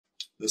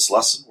This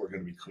lesson, we're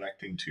going to be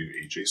connecting to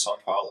a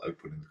JSON file,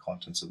 outputting the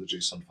contents of the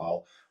JSON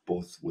file,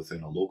 both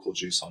within a local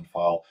JSON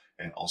file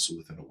and also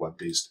within a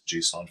web-based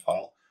JSON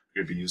file.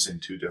 We're going to be using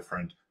two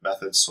different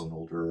methods, so an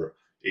older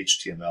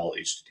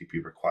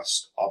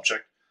HTML/HTTPRequest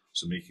object,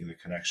 so making the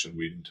connection,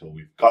 waiting until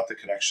we've got the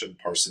connection,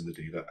 parsing the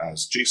data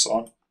as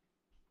JSON,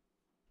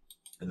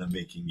 and then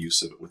making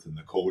use of it within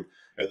the code.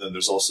 And then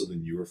there's also the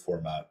newer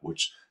format,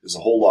 which is a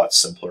whole lot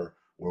simpler,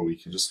 where we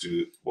can just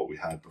do what we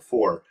had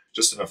before,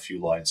 just in a few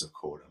lines of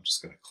code. I'm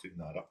just going to clean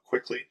that up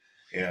quickly.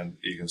 And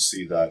you can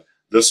see that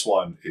this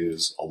one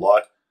is a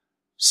lot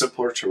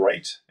simpler to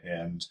write,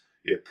 and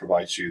it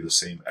provides you the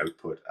same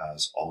output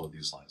as all of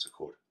these lines of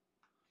code.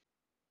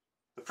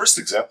 The first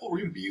example, we're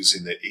going to be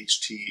using the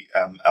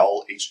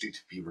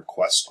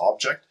HTML/HTTPRequest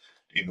object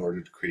in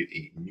order to create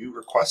a new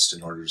request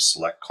in order to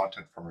select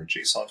content from our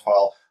JSON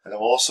file. And then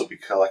we'll also be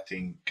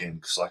selecting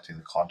the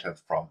content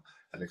from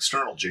an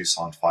external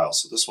JSON file.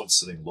 So this one's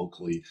sitting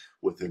locally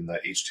within the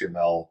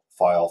HTML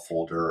file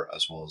folder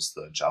as well as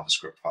the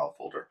JavaScript file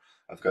folder.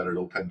 I've got it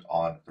opened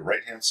on the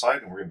right-hand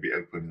side, and we're going to be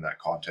outputting that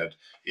content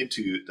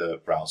into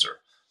the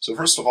browser. So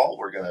first of all,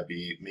 we're going to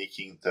be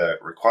making the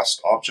request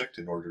object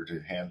in order to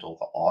handle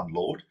the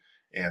onload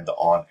and the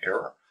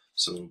onerror.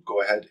 So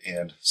go ahead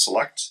and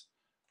select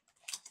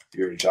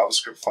your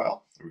JavaScript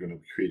file. We're going to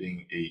be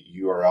creating a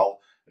URL,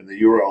 and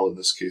the URL in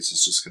this case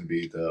is just going to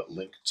be the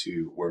link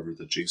to wherever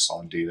the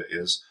JSON data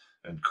is.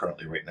 And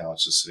currently right now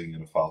it's just sitting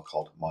in a file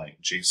called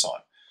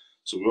my.json.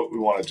 So what we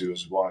want to do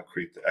is we want to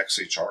create the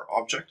XHR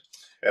object.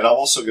 And I'm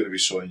also going to be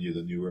showing you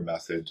the newer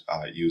method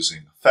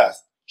using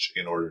fetch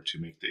in order to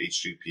make the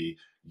HTTP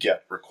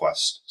get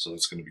request. So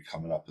it's going to be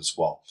coming up as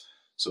well.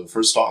 So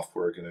first off,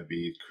 we're going to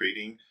be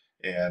creating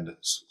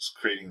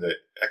the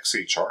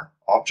XHR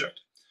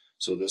object.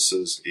 So this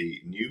is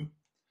a new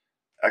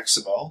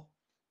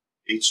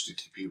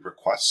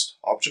XMLHttpRequest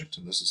object,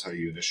 and this is how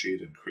you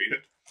initiate and create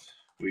it.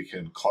 We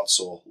can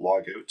console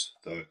log out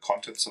the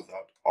contents of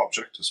that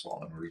object as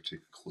well in order to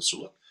take a closer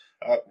look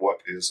at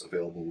what is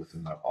available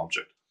within that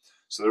object.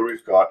 So there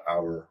we've got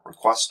our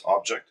request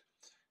object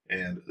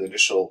and the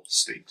initial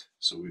state.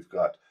 So we've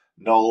got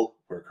null,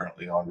 we're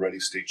currently on ready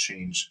state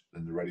change,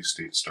 then the ready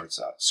state starts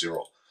at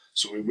 0.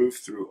 So we move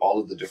through all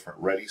of the different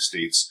ready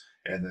states,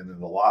 and then in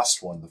the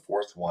last one, the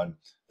fourth one,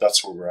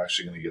 that's where we're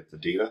actually going to get the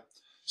data.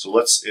 So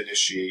let's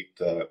initiate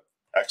the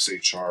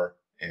XHR,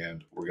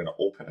 and we're going to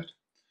open it.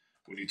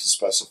 We need to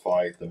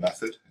specify the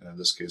method, and in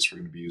this case, we're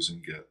going to be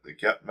using the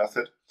get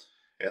method,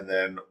 and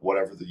then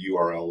whatever the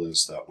URL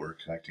is that we're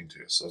connecting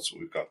to. So that's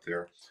what we've got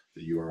there,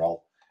 the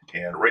URL.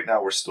 And right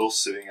now we're still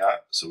sitting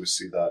at, so we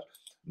see that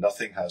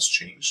nothing has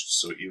changed.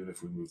 So even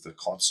if we move the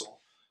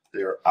console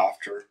there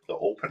after the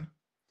open,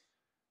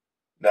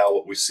 now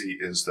what we see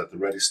is that the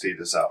ready state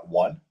is at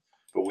 1,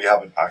 but we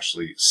haven't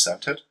actually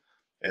sent it.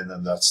 And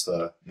then that's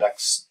the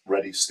next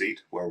ready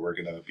state where we're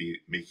going to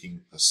be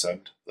making the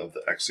send of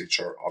the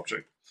XHR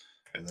object.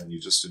 And then you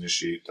just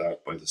initiate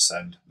that by the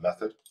send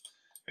method.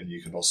 And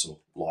you can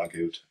also log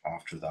out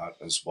after that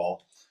as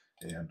well.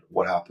 And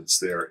what happens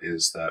there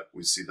is that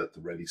we see that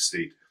the ready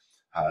state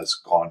has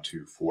gone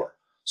to 4.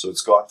 So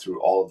it's gone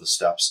through all of the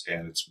steps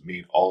and it's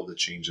made all of the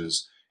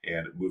changes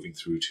and moving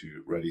through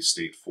to ready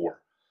state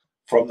 4.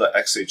 From the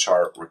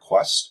XHR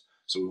request,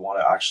 so we want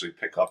to actually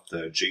pick up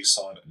the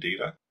JSON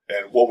data.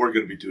 And what we're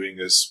going to be doing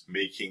is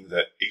making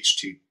the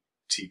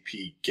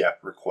HTTP get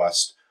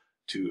request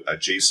to a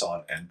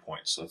JSON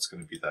endpoint. So that's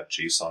going to be that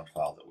JSON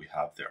file that we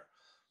have there.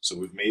 So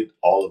we've made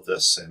all of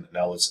this, and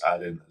now let's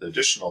add in the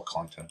additional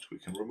content. We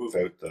can remove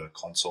out the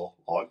console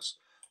logs.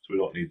 So we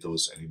don't need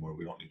those anymore.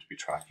 We don't need to be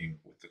tracking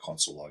with the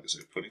console log as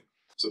outputting.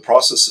 So the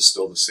process is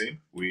still the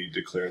same. We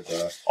declare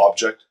the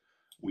object.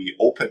 We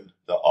open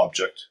the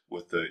object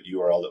with the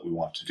URL that we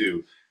want to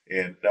do.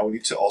 And now we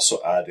need to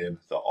also add in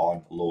the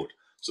onload.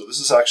 So this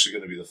is actually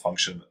going to be the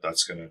function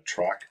that's going to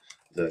track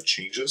the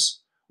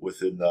changes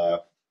within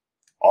the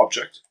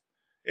object.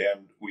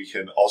 And we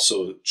can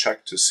also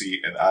check to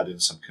see and add in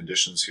some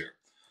conditions here.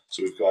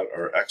 So we've got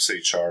our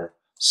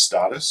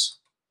xhr.status.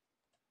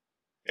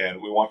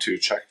 And we want to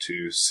check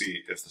to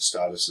see if the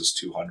status is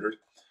 200.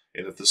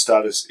 And if the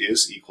status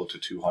is equal to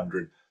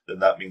 200, then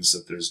that means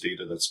that there's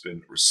data that's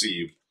been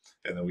received.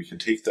 And then we can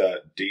take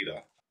that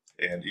data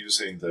and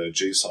using the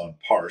JSON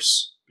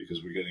parse,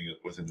 because we're getting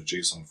it within the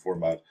JSON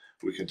format,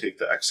 we can take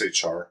the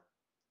XHR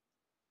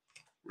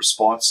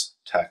response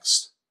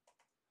text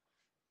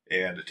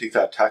and take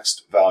that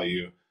text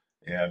value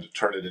and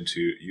turn it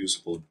into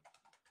usable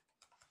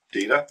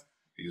data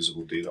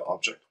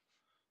object.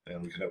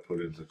 And we can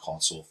output it into the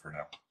console for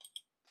now.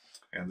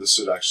 And this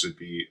should actually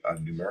be a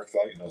numeric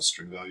value, not a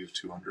string value of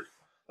 200.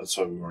 That's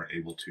why we weren't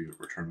able to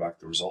return back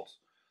the results.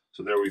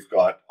 So there we've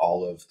got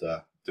all of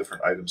the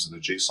different items in the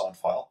JSON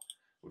file.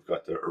 We've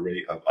got the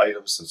array of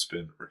items that's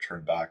been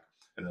returned back.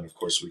 And then of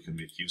course we can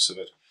make use of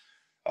it.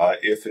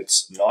 If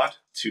it's not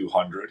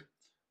 200,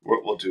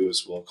 what we'll do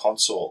is we'll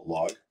console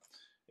log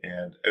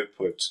and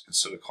output,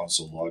 instead of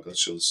console log,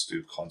 let's just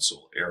do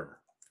console error.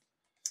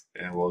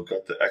 And we'll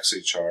get the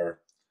XHR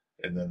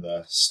and then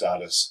the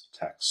status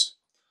text.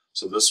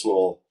 So this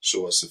will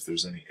show us if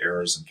there's any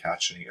errors and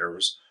catch any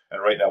errors.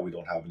 And right now we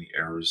don't have any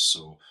errors,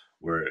 so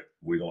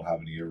we don't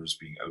have any errors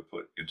being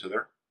output into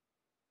there.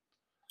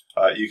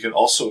 You can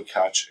also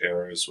catch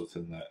errors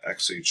within the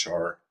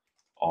xhr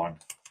on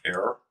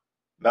error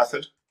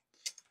method,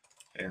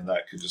 and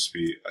that can just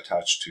be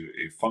attached to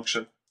a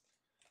function.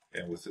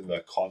 And within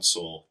the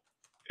console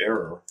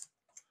error,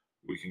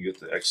 we can get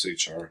the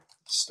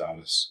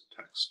xhr.status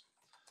text.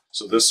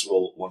 So this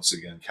will once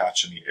again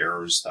catch any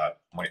errors that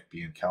might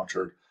be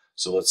encountered.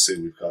 So let's say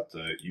we've got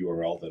the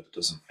URL that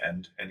doesn't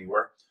end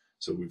anywhere.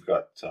 So we've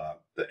got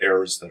the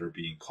errors that are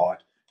being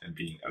caught and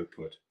being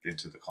output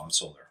into the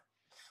console there.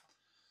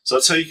 So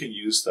that's how you can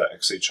use the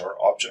xhr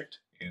object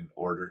in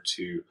order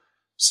to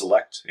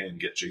select and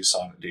get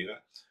JSON data.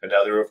 And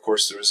now of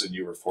course, there is a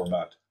newer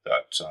format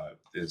that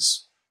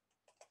is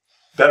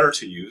better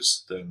to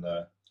use than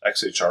the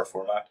xhr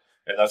format,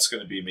 and that's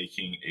going to be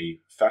making a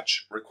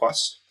fetch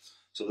request.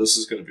 So this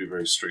is going to be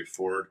very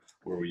straightforward,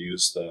 where we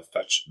use the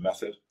fetch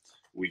method.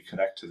 We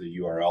connect to the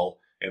URL,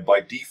 and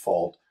by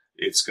default,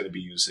 it's going to be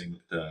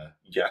using the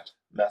get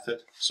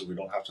method. So we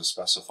don't have to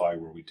specify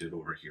where we did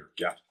over here,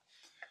 get.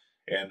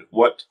 And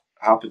what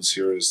happens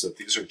here is that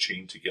these are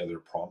chained together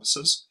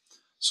promises.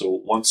 So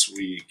once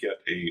we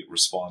get a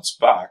response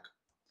back,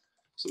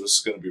 so this is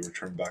going to be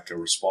returned back a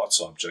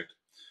response object.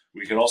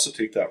 We can also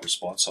take that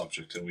response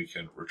object and we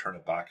can return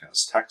it back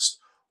as text,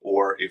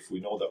 or if we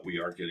know that we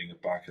are getting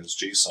it back as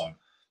JSON,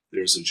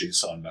 there's a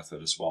JSON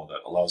method as well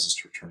that allows us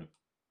to return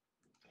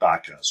it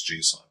back as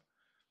JSON.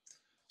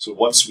 So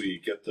once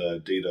we get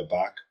the data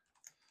back,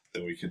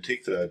 then we can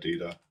take the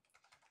data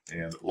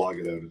and log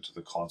it out into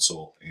the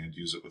console and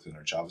use it within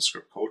our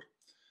JavaScript code.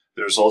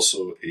 There's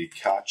also a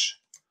catch.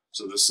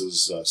 So this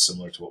is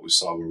similar to what we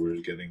saw where we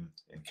were getting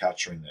and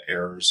capturing the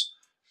errors.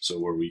 So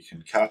where we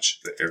can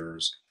catch the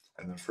errors.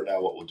 And then for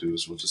now, what we'll do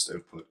is we'll just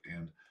output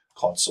and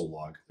console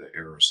log the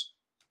errors.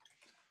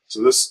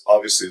 So this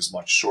obviously is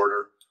much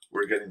shorter.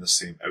 We're getting the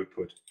same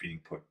output being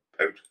put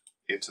out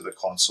into the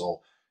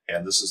console.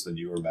 And this is the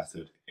newer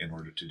method in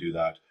order to do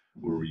that,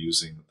 where we're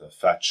using the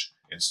fetch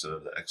instead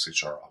of the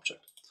xhr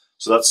object.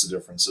 So that's the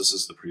difference. This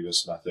is the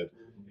previous method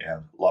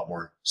and a lot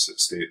more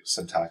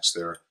syntax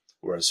there,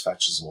 whereas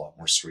fetch is a lot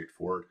more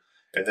straightforward.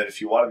 And then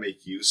if you want to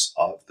make use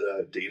of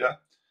the data,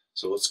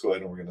 so let's go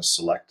ahead and we're going to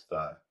select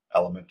the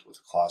element with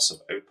a class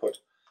of output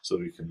so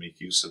we can make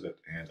use of it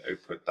and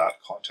output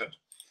that content.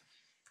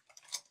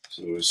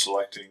 So we're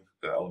selecting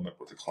the element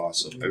with a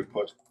class of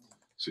output.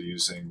 So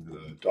using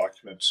the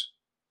document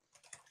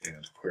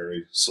and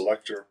query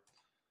selector,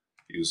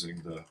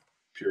 using the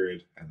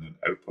period and then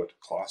output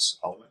class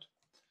element.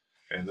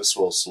 And this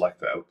will select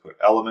the output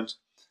element.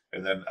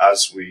 And then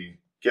as we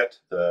get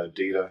the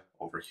data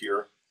over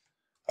here,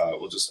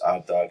 we'll just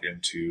add that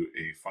into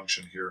a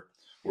function here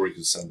where we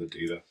can send the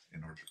data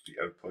in order to be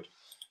output.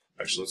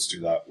 Actually, let's do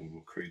that. We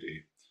will create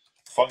a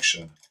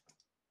function,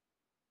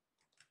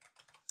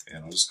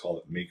 and I'll just call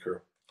it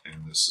maker.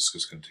 And this is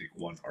just going to take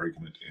one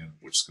argument in,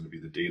 which is going to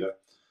be the data.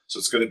 So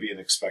it's going to be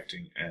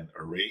expecting an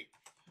array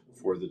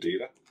for the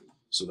data.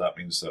 So that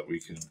means that we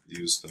can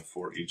use the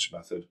for each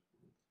method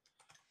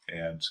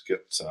and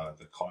get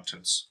the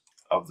contents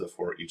of the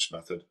for each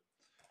method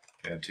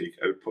and take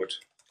output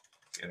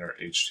in our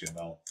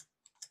HTML.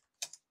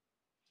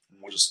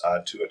 And we'll just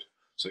add to it.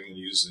 So you can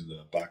use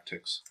the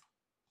backticks.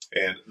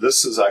 And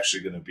this is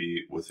actually going to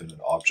be within an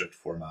object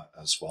format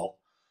as well.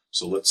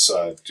 So let's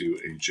do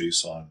a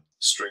JSON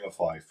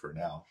stringify for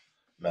now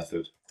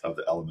method of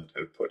the element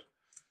output.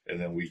 And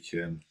then we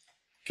can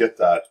get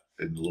that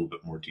in a little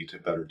bit more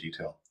detail, better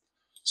detail.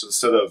 So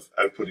instead of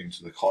outputting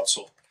to the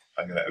console,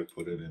 I'm going to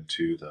output it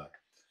into the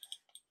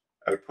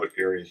output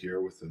area here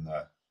within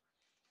the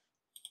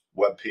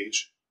web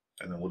page.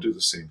 And then we'll do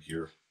the same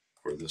here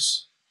for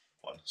this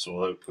one. So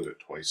we'll output it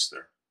twice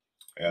there.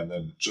 And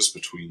then just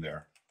between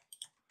there,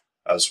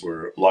 as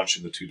we're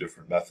launching the two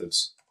different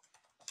methods,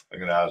 I'm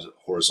going to add a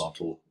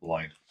horizontal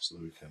line so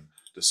that we can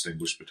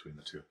distinguish between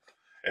the two.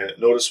 And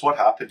notice what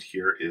happened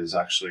here is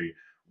actually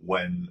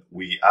when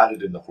we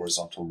added in the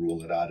horizontal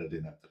rule, it added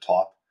in at the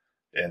top.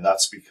 And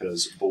that's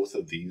because both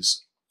of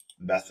these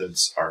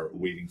methods are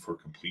waiting for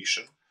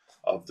completion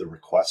of the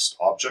request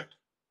object.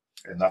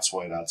 And that's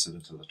why it adds it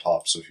into the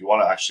top. So if you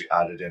want to actually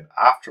add it in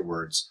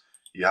afterwards,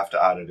 you have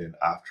to add it in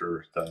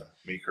after the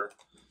maker.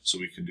 So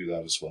we can do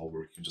that as well,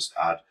 where we can just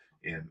add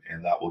in,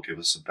 and that will give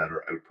us a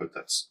better output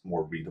that's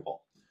more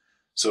readable.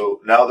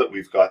 So now that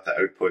we've got the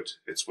output,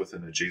 it's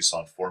within a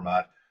JSON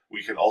format.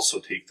 We can also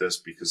take this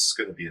because it's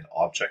going to be an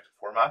object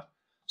format.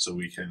 So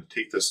we can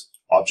take this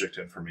object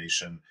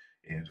information,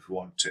 and if we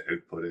want to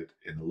output it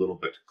in a little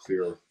bit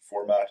clearer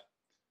format,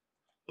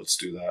 let's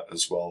do that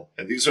as well.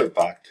 And these are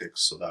backticks,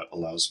 so that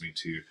allows me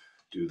to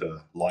do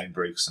the line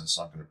breaks, and it's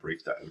not going to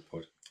break the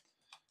output.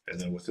 And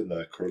then within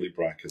the curly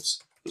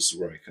brackets, this is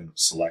where I can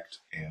select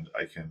and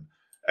I can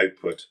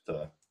output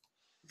the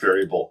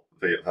variable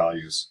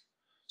values.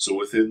 So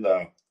within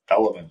the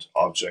element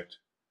object,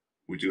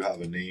 we do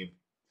have a name,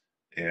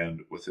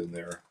 and within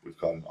there, we've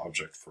got an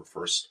object for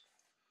first.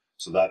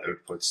 So that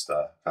outputs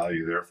the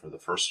value there for the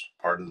first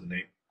part of the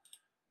name.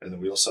 And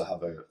then we also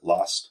have a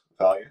last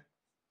value.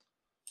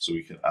 So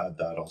we can add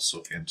that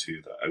also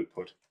into the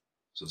output.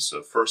 So instead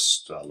of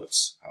first,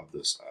 let's have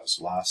this as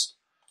last.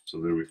 So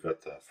there we've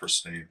got the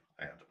first name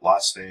and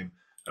last name.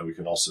 And we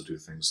can also do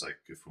things like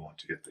if we want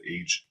to get the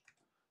age,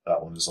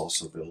 that one is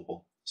also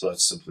available. So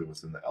that's simply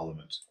within the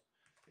element.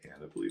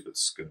 And I believe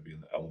it's going to be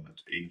in the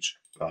element age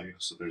value.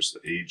 So there's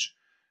the age,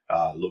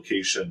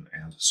 location,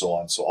 and so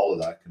on. So all of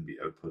that can be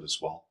output as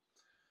well.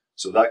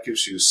 So that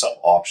gives you some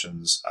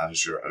options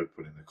as you're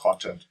outputting the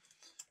content.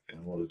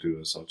 And what I'll do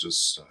is I'll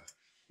just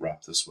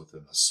wrap this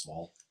within a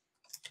small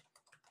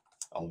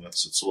element,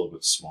 so it's a little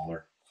bit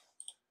smaller.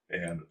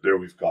 And there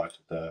we've got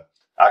the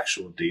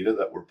actual data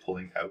that we're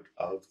pulling out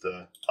of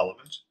the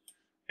element.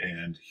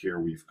 And here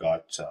we've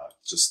got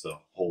just the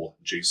whole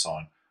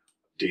JSON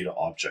data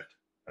object.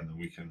 And then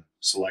we can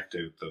select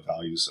out the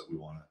values that we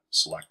want to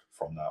select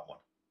from that one.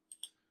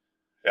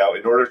 Now,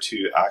 in order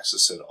to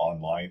access it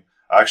online,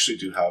 I actually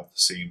do have the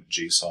same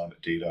JSON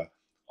data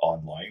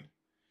online.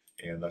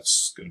 And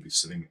that's going to be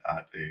sitting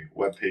at a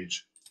web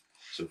page.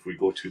 So if we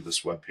go to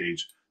this web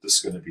page, this is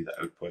going to be the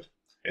output.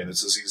 And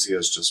it's as easy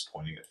as just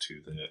pointing it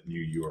to the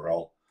new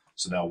URL.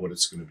 So now what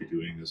it's going to be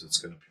doing is it's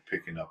going to be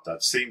picking up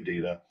that same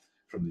data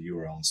from the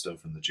URL instead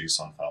of from the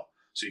JSON file.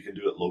 So you can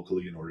do it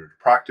locally in order to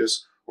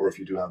practice, or if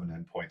you do have an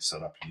endpoint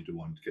set up and you do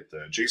want to get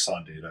the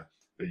JSON data,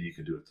 then you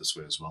can do it this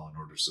way as well in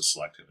order to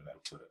select it and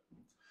output it.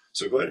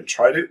 So go ahead and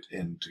try it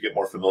and to get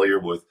more familiar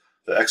with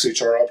the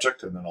XHR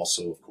object, and then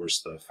also, of course,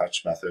 the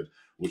fetch method,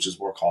 which is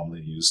more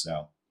commonly used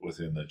now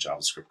within the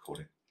JavaScript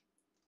coding.